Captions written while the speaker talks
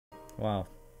Wow.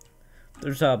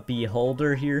 There's a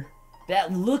beholder here.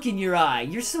 That look in your eye.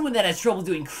 You're someone that has trouble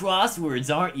doing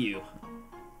crosswords, aren't you?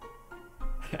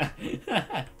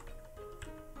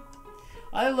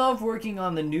 I love working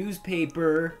on the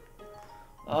newspaper.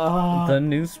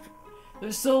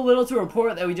 There's so little to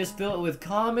report that we just fill it with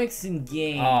comics and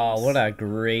games. Oh, what a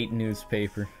great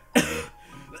newspaper.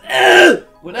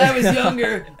 When I was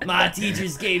younger, my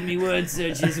teachers gave me word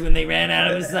searches when they ran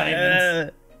out of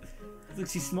assignments. Look,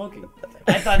 she's smoking.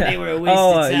 I thought they were a waste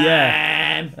of time.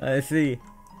 Yeah. I see.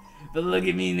 But look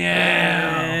at me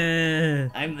now.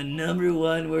 I'm the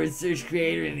 #1 word search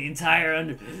creator in the entire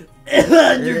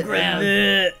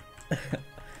underground.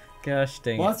 Gosh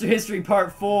dang it. Monster History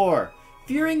Part 4.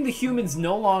 Fearing the humans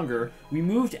no longer, we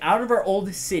moved out of our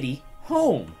old city,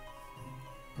 home.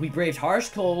 We braved harsh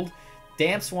cold,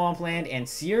 damp swampland, and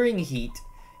searing heat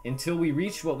until we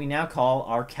reached what we now call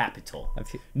our capital.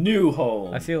 New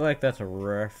home. I feel like that's a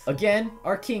ref. Again,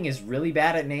 our king is really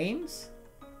bad at names.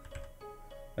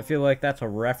 I feel like that's a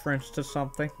reference to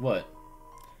something. What?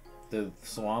 The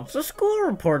swamps? It's a school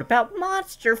report about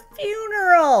monster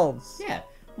funerals! Yeah.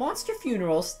 Monster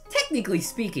funerals, technically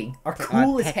speaking, are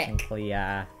cool as heck. Technically,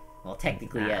 yeah. Well,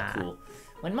 technically, yeah, cool.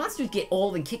 When monsters get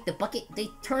old and kick the bucket, they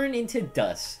turn into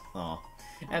dust. Aw.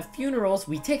 At funerals,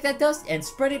 we take that dust and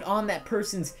spread it on that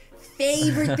person's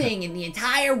favorite thing in the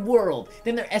entire world.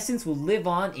 Then their essence will live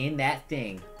on in that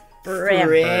thing.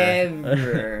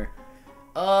 Forever.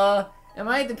 Am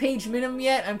I at the page minimum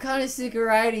yet? I'm kind of sick of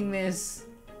writing this.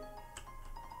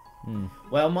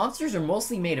 While monsters are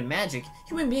mostly made of magic,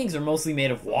 human beings are mostly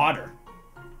made of water.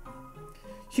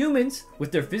 Humans,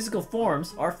 with their physical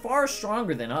forms, are far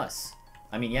stronger than us.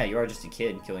 I mean, yeah, you are just a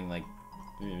kid killing, like,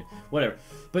 whatever.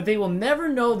 But they will never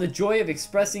know the joy of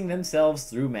expressing themselves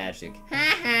through magic.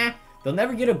 They'll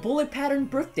never get a bullet pattern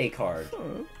birthday card.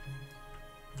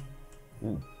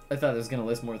 Ooh. I thought it was going to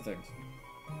list more things.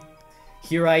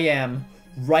 Here I am,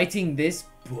 writing this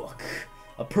book.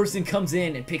 A person comes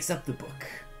in and picks up the book.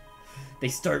 They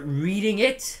start reading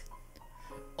it.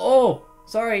 Oh,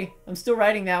 sorry, I'm still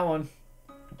writing that one.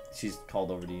 She's called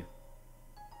over to you.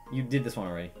 You did this one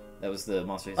already. That was the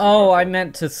Monster History. Oh, I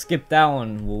meant to skip that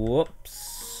one.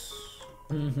 Whoops.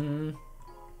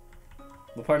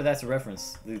 What part of that's a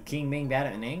reference? The king being bad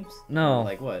at names? No. Or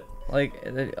like what? Like,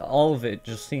 all of it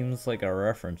just seems like a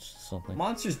reference to something.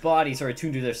 Monsters' bodies are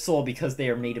attuned to their soul because they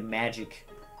are made of magic,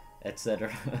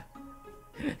 etc.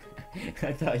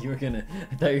 I thought you were gonna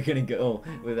go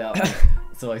without me,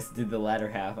 so I did the latter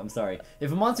half. I'm sorry.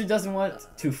 If a monster doesn't want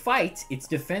to fight, its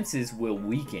defenses will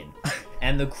weaken.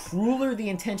 And the crueler the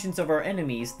intentions of our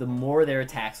enemies, the more their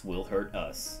attacks will hurt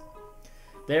us.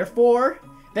 Therefore,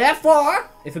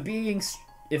 if a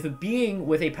being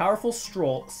with a powerful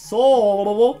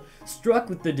soul struck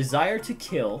with the desire to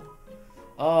kill,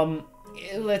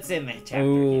 let's end that chapter.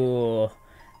 Ooh,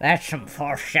 that's some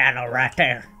foreshadow right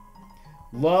there.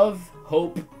 Love,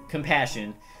 hope,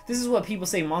 compassion. This is what people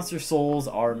say monster souls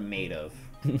are made of.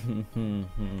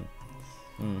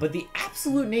 But the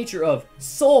absolute nature of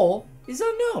soul is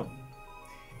unknown.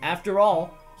 After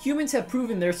all, humans have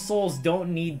proven their souls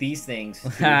don't need these things to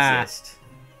exist.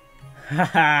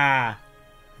 Haha!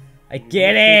 I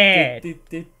get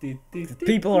it!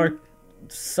 People are...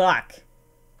 suck.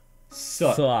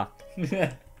 Suck.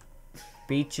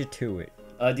 Beat you to it.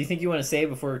 Do you think you want to save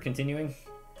before continuing?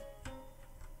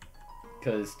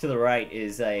 Because to the right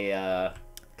is a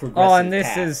progressive and this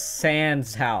path. is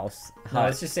Sans house. No,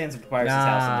 it's just Sans and Papyrus'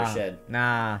 house in their shed.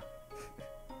 Nah.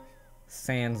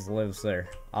 Sans lives there.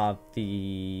 What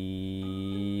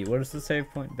is the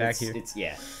save point? Back here? It's,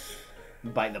 yeah.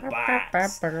 By the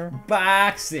box.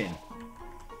 Boxing.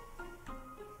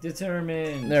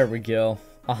 Determined. There we go.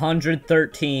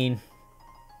 113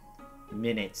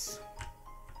 minutes.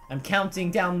 I'm counting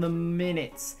down the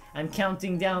minutes. I'm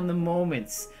counting down the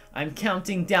moments. I'm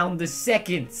counting down the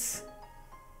seconds.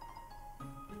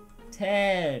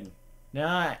 10,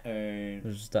 9.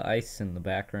 There's the ice in the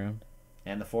background.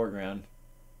 And the foreground.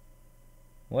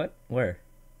 What? Where?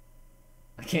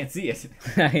 I can't see it.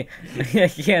 I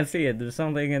can't see it. There's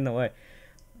something in the way.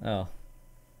 Oh.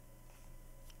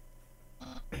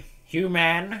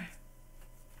 Human.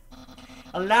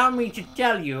 Allow me to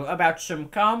tell you about some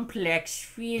complex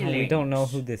feelings. Oh, we don't know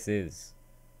who this is.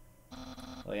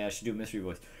 Oh yeah, I should do a mystery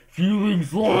voice.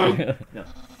 Feelings like... No.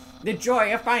 The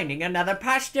joy of finding another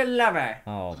pasta lover.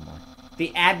 Oh my.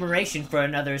 The admiration for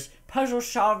another's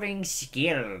puzzle-solving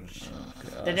skills.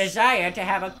 Oh, the desire to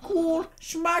have a cool,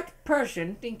 smart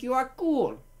person think you are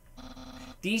cool.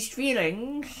 These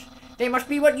feelings, they must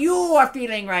be what you are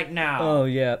feeling right now. Oh,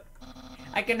 yeah.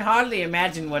 I can hardly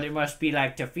imagine what it must be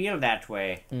like to feel that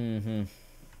way.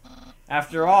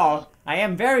 After all, I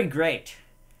am very great.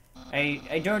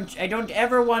 I don't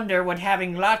ever wonder what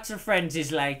having lots of friends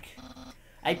is like.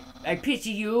 I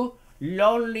pity you,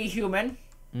 lonely human.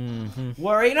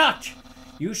 Worry not.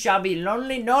 You shall be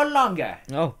lonely no longer.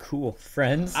 Oh, cool.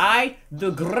 Friends? I,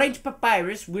 the great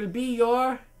Papyrus, will be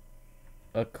your...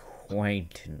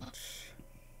 acquaintance.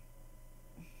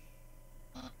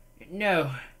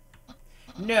 No.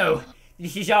 No.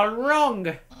 This is all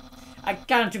wrong. I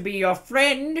can't be your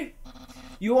friend.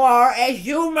 You are a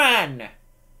human.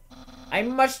 I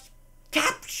must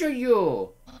capture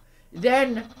you.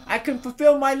 Then I can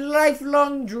fulfill my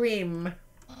lifelong dream.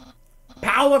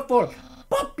 Powerful,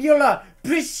 popular,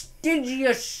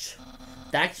 prestigious.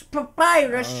 That's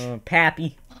Papyrus,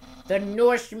 Pappy. the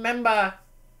newest member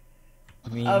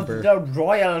of Member. the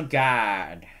Royal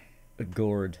Guard.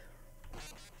 Gourd.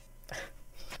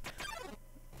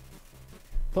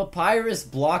 Papyrus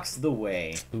blocks the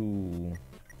way. Ooh.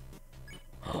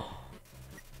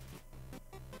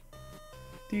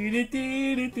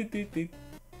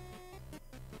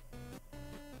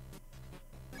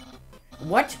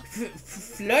 What?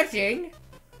 Flirting?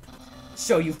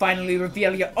 So you finally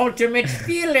reveal your ultimate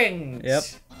feelings. Yep.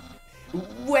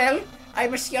 Well,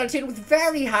 I'm a skeleton with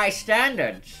very high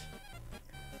standards.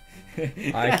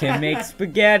 I can make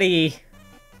spaghetti.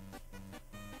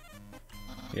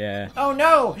 Yeah. Oh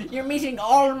no, you're meeting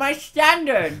all my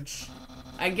standards.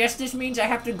 I guess this means I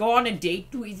have to go on a date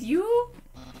with you?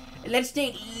 Let's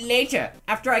date later,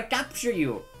 after I capture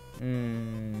you.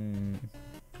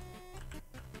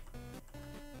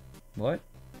 What?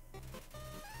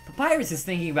 Papyrus is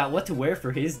thinking about what to wear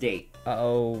for his date.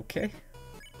 Okay.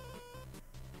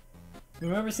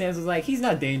 Remember, Sans was like, he's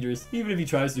not dangerous, even if he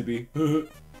tries to be.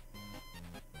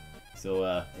 So,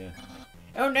 yeah.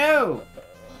 Oh no!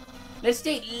 Let's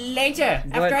date later,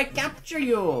 What? after I capture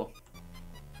you.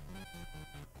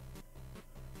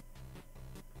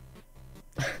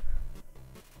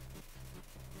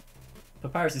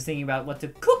 Papyrus is thinking about what to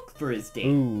cook for his date.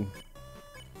 Ooh.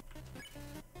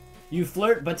 You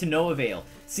flirt, but to no avail.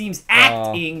 Seems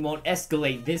acting won't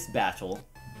escalate this battle.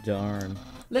 Darn.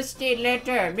 Let's date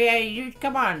later. Yeah, you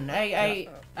come on.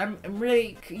 I'm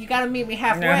really. You gotta meet me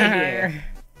halfway here.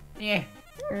 Yeah.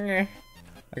 I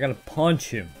gotta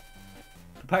punch him.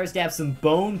 Papyrus dabs some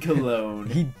bone cologne.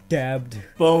 He dabbed.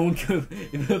 Bone.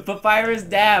 Papyrus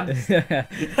dabs.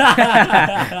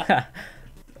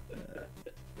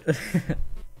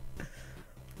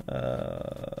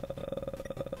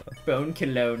 Bone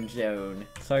cologne zone.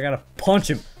 So I gotta punch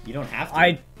him. You don't have to.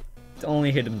 I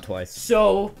only hit him twice.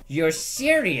 So you're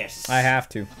serious? I have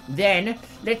to. Then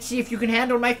let's see if you can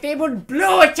handle my fabled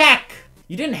blue attack.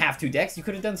 You didn't have to, Dex. You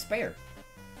could have done spare.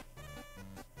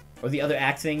 Or the other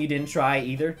axe thing you didn't try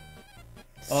either.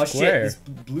 Oh shit! Square. This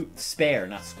blue spare,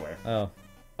 not square. Oh.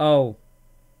 Oh.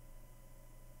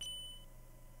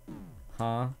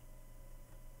 Huh?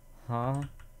 Huh?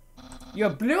 You're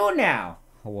blue now.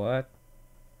 What?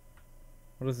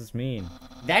 What does this mean?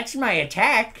 That's my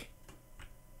attack.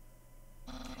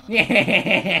 Oh,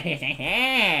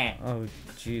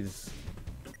 jeez.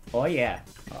 Oh yeah.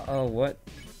 Oh, what?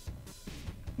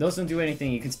 Those don't do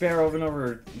anything. You can spare over and over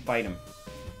or fight him.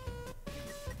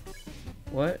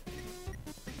 What?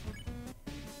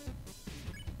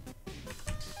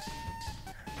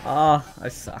 Ah, I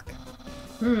suck.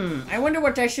 I wonder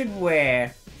what I should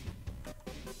wear.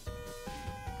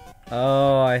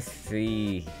 Oh, I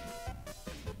see.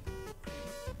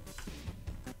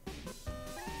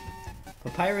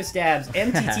 Papyrus dabs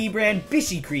MTT brand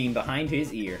Bishy cream behind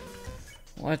his ear.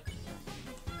 What?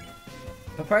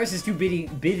 Papyrus is too bitty.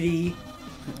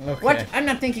 Okay. What? I'm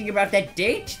not thinking about that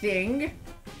date thing.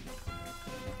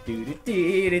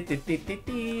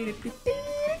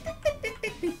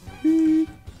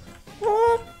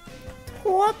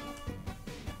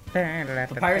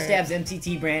 Papyrus dabs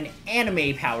MTT brand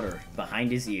anime powder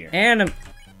behind his ear. Anim.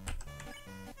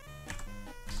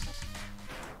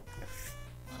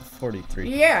 43.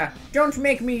 Yeah, don't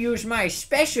make me use my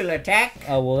special attack.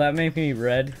 Oh, will that make me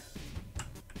red?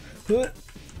 Yeah.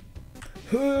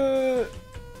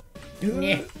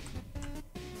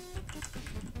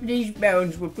 These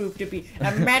bones will prove to be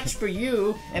a match for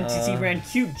you, MTT brand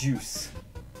cute juice.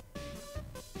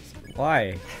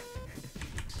 Why?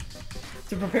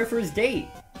 To prepare for his date.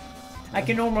 I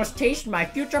can almost taste my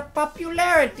future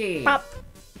popularity. Pop.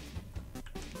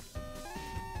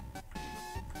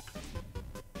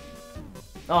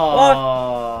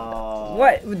 Oh.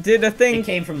 What? Did a thing? It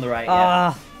came from the right,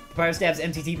 yeah. Ah. Papyrus dabs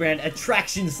MTT brand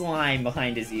attraction slime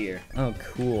behind his ear. Oh,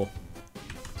 cool.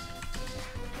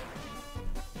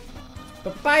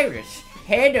 Papyrus,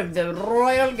 head of the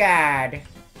Royal Guard.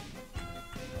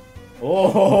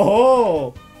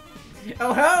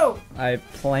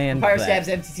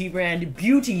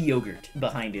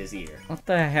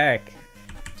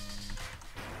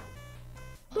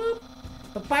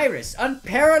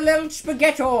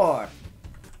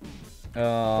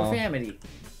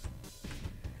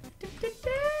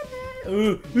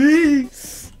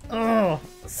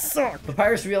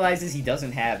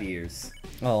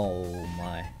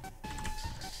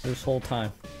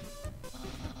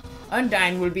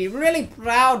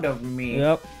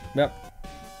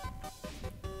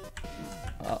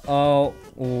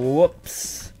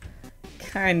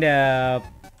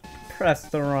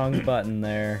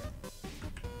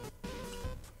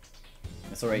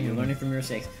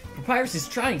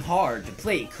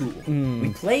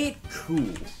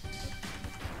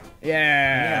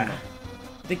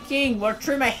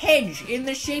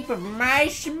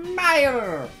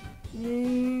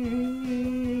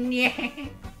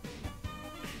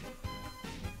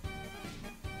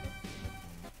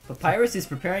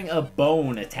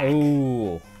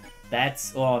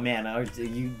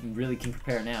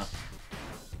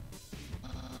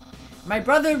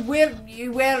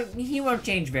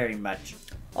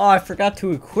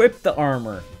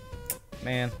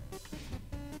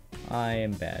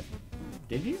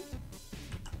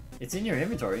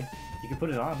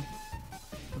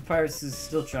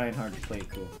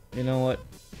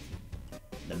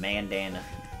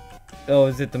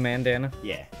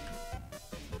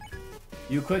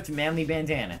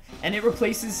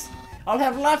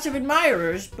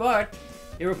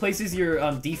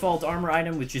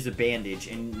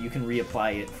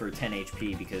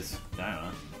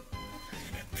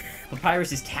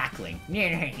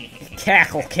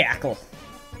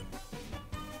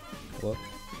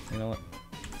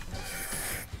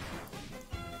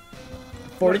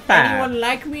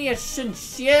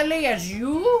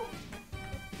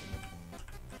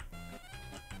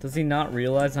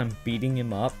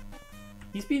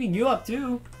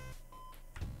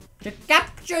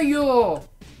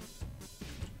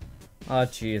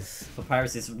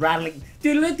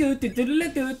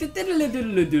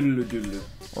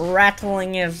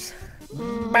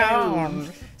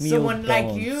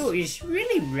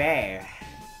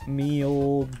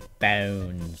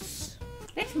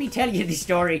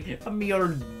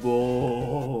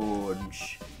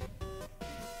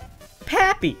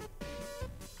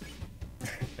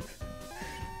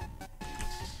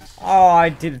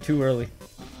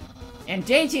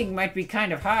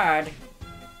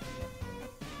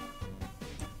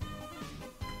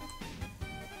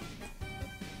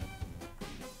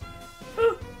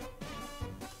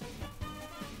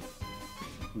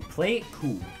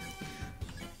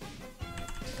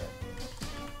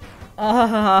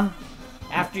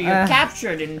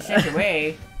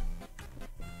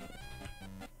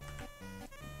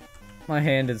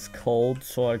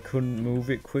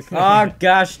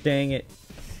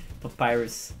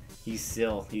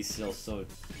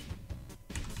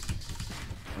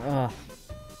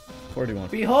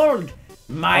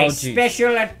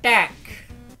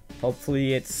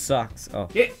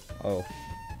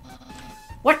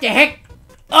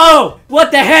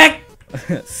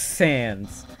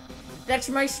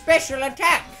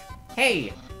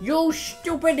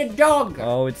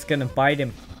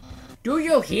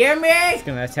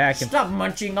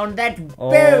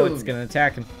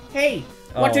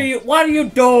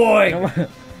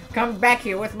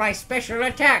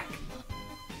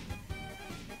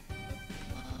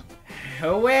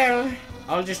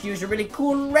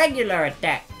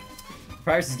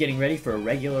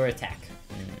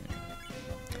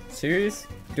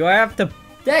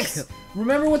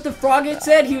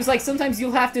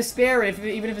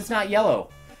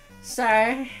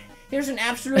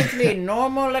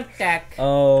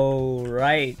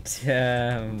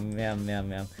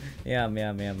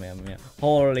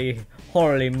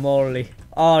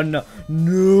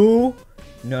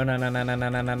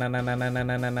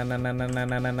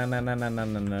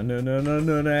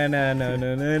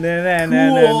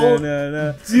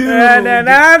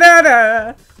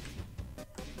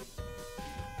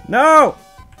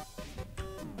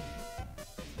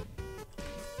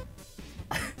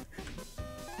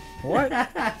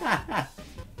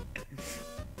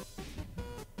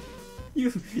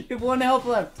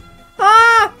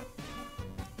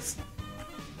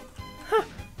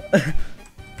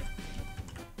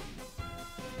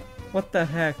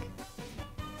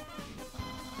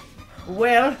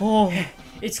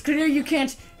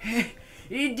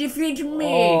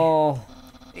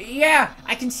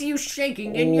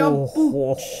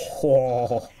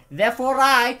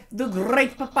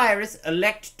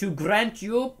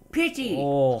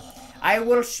 I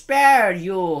will spare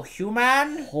you,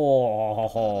 human.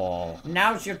 Oh.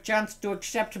 Now's your chance to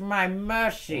accept my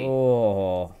mercy.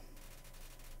 Oh.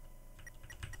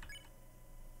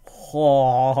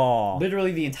 Oh.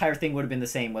 Literally, the entire thing would have been the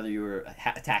same whether you were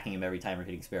attacking him every time or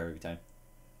hitting spare every time.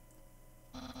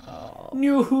 Oh.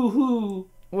 No.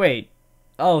 Wait.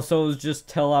 Oh, so it was just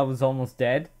till I was almost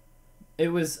dead? It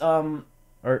was,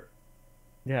 Or...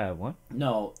 Yeah, what?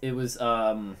 No, it was,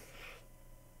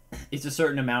 it's a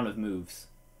certain amount of moves.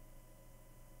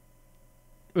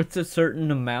 It's a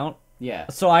certain amount? Yeah,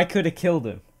 So I could have killed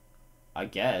him. I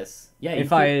guess. Yeah, If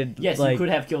could, I had, yes, like... you could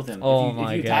have killed him. Oh if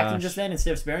my you attacked him gosh. just then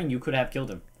instead of sparing, you could have killed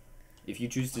him. If you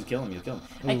choose to kill him, you'll kill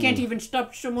him. I can't Ooh. even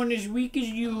stop someone as weak as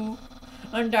you.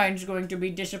 Undyne's going to be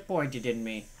disappointed in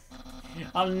me.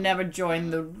 I'll never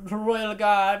join the Royal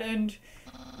Guard, and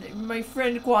my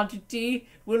friend quantity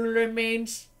will remain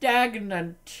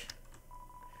stagnant.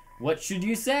 What should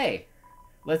you say?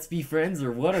 Let's be friends,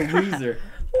 or what a loser.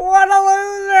 What a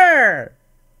loser!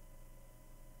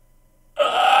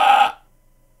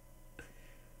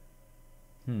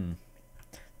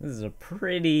 This is a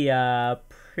pretty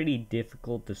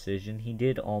difficult decision. He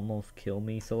did almost kill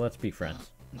me, so let's be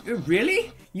friends.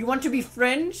 Really? You want to be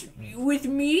friends with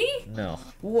me? No,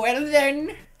 Well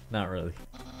then, not really.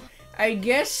 I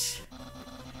guess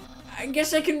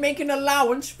I can make an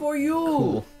allowance for you.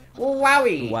 Cool.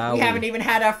 Wowie. Wowie. We haven't even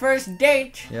had our first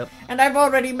date. Yep. And I've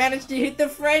already managed to hit the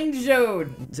friend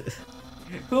zone.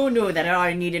 Who knew that all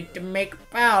I needed to make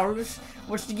pals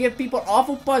was to give people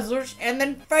awful puzzles and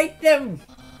then fight them?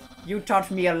 You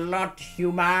taught me a lot,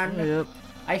 human. Yep.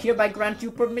 I hereby grant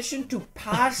you permission to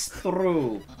pass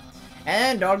through.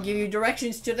 And I'll give you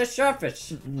directions to the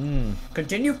surface.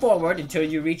 Continue forward until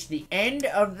you reach the end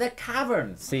of the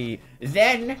cavern. See,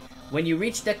 Then, when you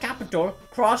reach the capital,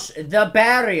 cross the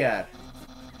barrier.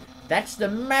 That's the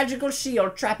magical seal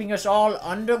trapping us all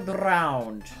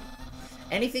underground.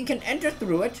 Anything can enter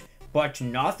through it, but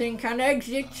nothing can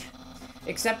exit.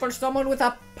 Except for someone with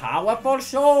a powerful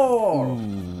soul.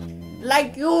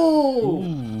 Like you!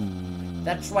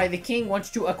 That's why the king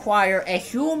wants to acquire a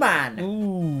human.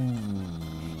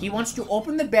 He wants to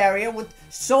open the barrier with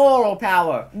soul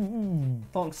power.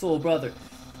 Funk soul brother.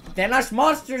 Then us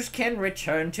monsters can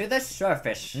return to the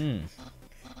surface.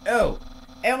 Oh,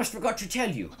 I almost forgot to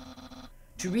tell you.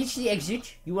 To reach the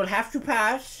exit, you will have to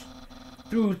pass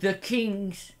through the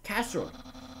king's castle.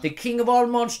 The king of all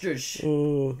monsters.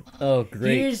 oh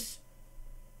great. He's...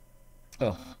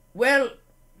 Oh. Well,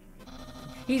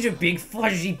 he's a big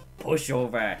fuzzy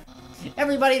pushover.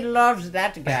 Everybody loves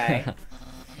that guy.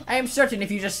 I am certain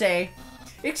if you just say,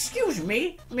 "Excuse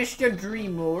me, Mr.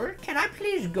 Dreamer, can I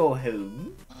please go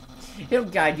home?" He'll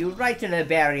guide you right to the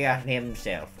barrier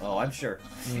himself. Oh, I'm sure.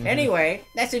 Anyway,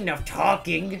 that's enough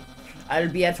talking. I'll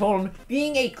be at home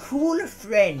being a cool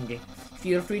friend.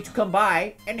 Feel free to come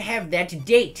by and have that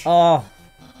date. Oh,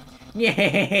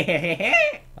 Yeah.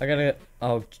 I gotta.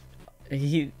 Oh,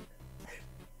 he.